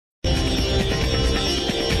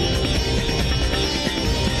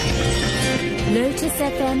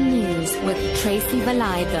SFM News with Tracy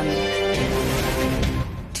Valaydham.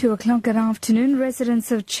 2 o'clock that afternoon,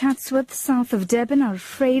 residents of Chatsworth, south of Durban, are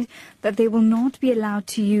afraid that they will not be allowed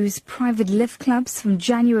to use private lift clubs from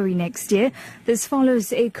January next year. This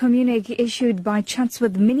follows a communique issued by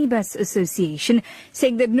Chatsworth Minibus Association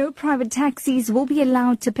saying that no private taxis will be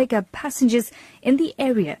allowed to pick up passengers in the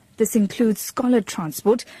area. This includes scholar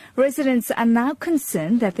transport. Residents are now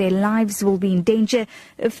concerned that their lives will be in danger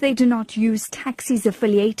if they do not use taxis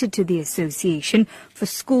affiliated to the association for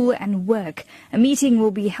school and work. A meeting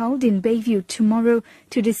will be held in Bayview tomorrow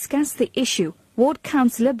to discuss the issue. Ward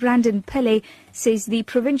Councillor Brandon Pele says the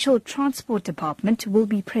Provincial Transport Department will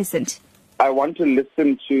be present. I want to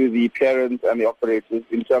listen to the parents and the operators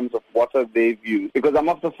in terms of what are their views, because I'm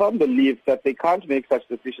of the firm belief that they can't make such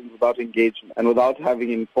decisions without engagement and without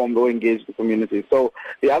having informed or engaged the community. So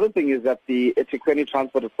the other thing is that the eThekwini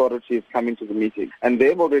Transport Authority is coming to the meeting, and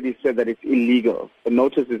they've already said that it's illegal. The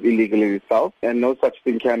notice is illegal in itself, and no such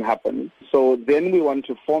thing can happen. So then we want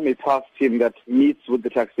to form a task team that meets with the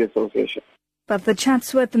Taxi Association. But the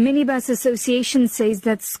Chatsworth Minibus Association says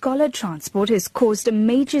that scholar transport has caused a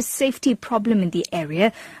major safety problem in the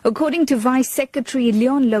area. According to Vice Secretary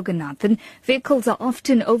Leon Loganathan, vehicles are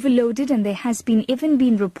often overloaded and there has even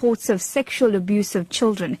been reports of sexual abuse of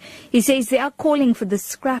children. He says they are calling for the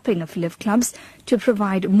scrapping of lift clubs to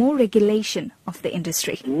provide more regulation of the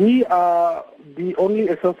industry. We are the only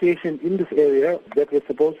association in this area that was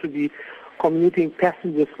supposed to be commuting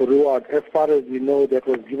passengers for reward, as far as we know, that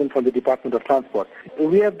was given from the Department of Transport.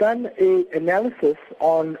 We have done an analysis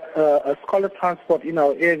on a scholar transport in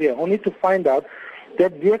our area, only to find out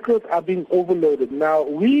that vehicles are being overloaded. Now,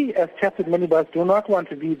 we as Chatsworth Minibus do not want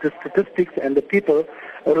to be the statistics and the people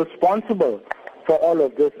responsible for all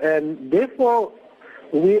of this, and therefore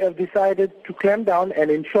we have decided to clamp down and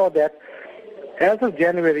ensure that as of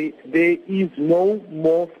January, there is no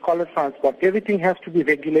more scholar transport. Everything has to be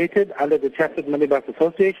regulated under the Chatsworth Minibus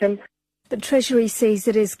Association. The Treasury says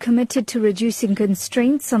it is committed to reducing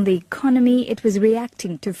constraints on the economy. It was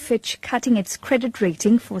reacting to Fitch cutting its credit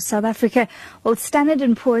rating for South Africa, while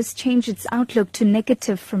Standard & Poor's changed its outlook to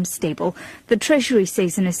negative from stable. The Treasury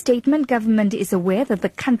says in a statement, government is aware that the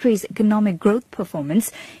country's economic growth performance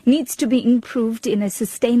needs to be improved in a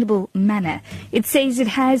sustainable manner. It says it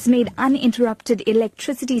has made uninterrupted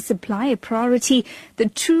electricity supply a priority. The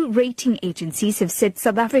two rating agencies have said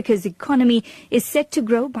South Africa's economy is set to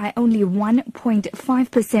grow by only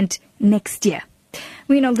 1.5% next year.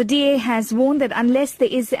 Meanwhile, the DA has warned that unless there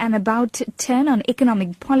is an about turn on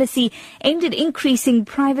economic policy aimed at increasing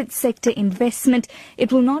private sector investment,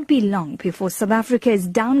 it will not be long before South Africa is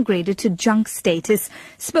downgraded to junk status.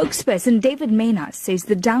 Spokesperson David Maynard says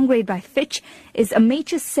the downgrade by Fitch is a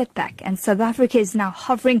major setback and South Africa is now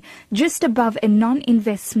hovering just above a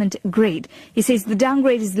non-investment grade. He says the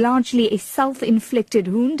downgrade is largely a self-inflicted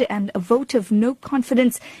wound and a vote of no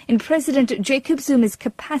confidence in President Jacob Zuma's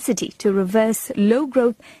capacity to reverse low growth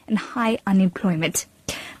and high unemployment.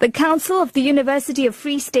 The Council of the University of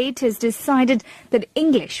Free State has decided that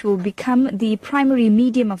English will become the primary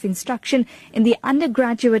medium of instruction in the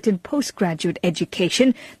undergraduate and postgraduate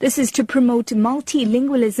education. This is to promote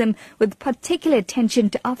multilingualism with particular attention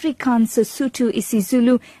to Afrikaans, Sesotho,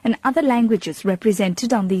 isiZulu and other languages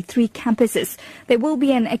represented on the 3 campuses. There will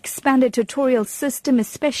be an expanded tutorial system,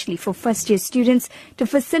 especially for first-year students, to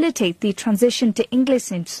facilitate the transition to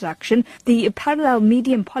English instruction. The parallel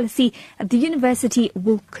medium policy at the university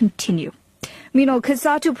will continue. Meanwhile,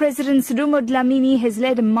 COSATU President Dumo Dlamini has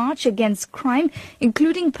led a march against crime,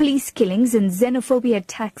 including police killings and xenophobia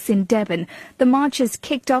attacks in Durban. The march has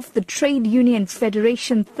kicked off the Trade Union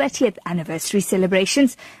Federation 30th anniversary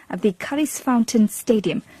celebrations at the Curries Fountain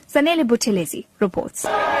Stadium. Zanele Buthelezi reports.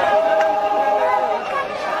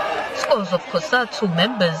 Scores of COSATU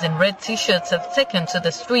members in red T-shirts have taken to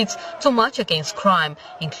the streets to march against crime,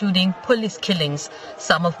 including police killings.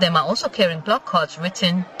 Some of them are also carrying placards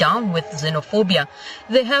written "Down with Xenophobia."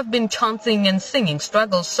 They have been chanting and singing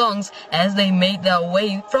struggle songs as they made their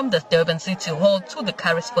way from the Durban City Hall to the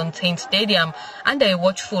Fontaine Stadium under a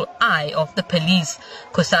watchful eye of the police.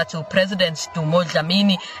 COSATU President Dumo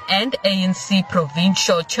Dlamini and ANC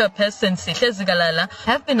Provincial Chairperson Sihle Zikalala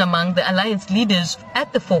have been among the alliance leaders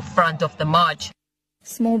at the forefront of the march.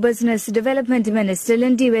 Small Business Development Minister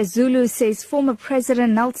Lindiwe Zulu says former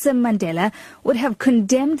President Nelson Mandela would have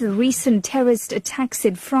condemned the recent terrorist attacks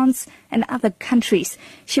in France and other countries.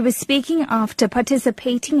 She was speaking after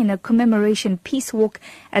participating in a commemoration peace walk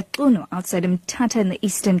at Qunu outside Mthatha in the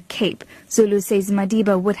Eastern Cape. Zulu says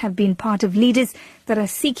Madiba would have been part of leaders that are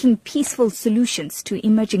seeking peaceful solutions to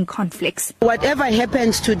emerging conflicts. Whatever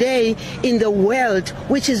happens today in the world,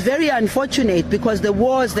 which is very unfortunate because the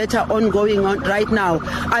wars that are ongoing right now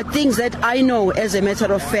are things that I know as a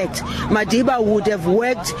matter of fact. Madiba would have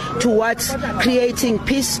worked towards creating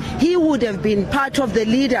peace. He would have been part of the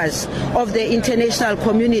leaders of the international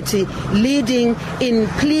community, leading in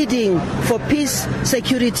pleading for peace,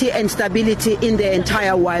 security and stability in the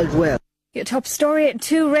entire wide world. Your top story,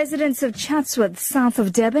 2 residents of Chatsworth, south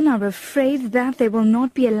of Durban, are afraid that they will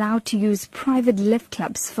not be allowed to use private lift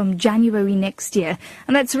clubs from January next year.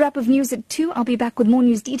 And that's a wrap of news at 2. I'll be back with more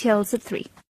news details at 3.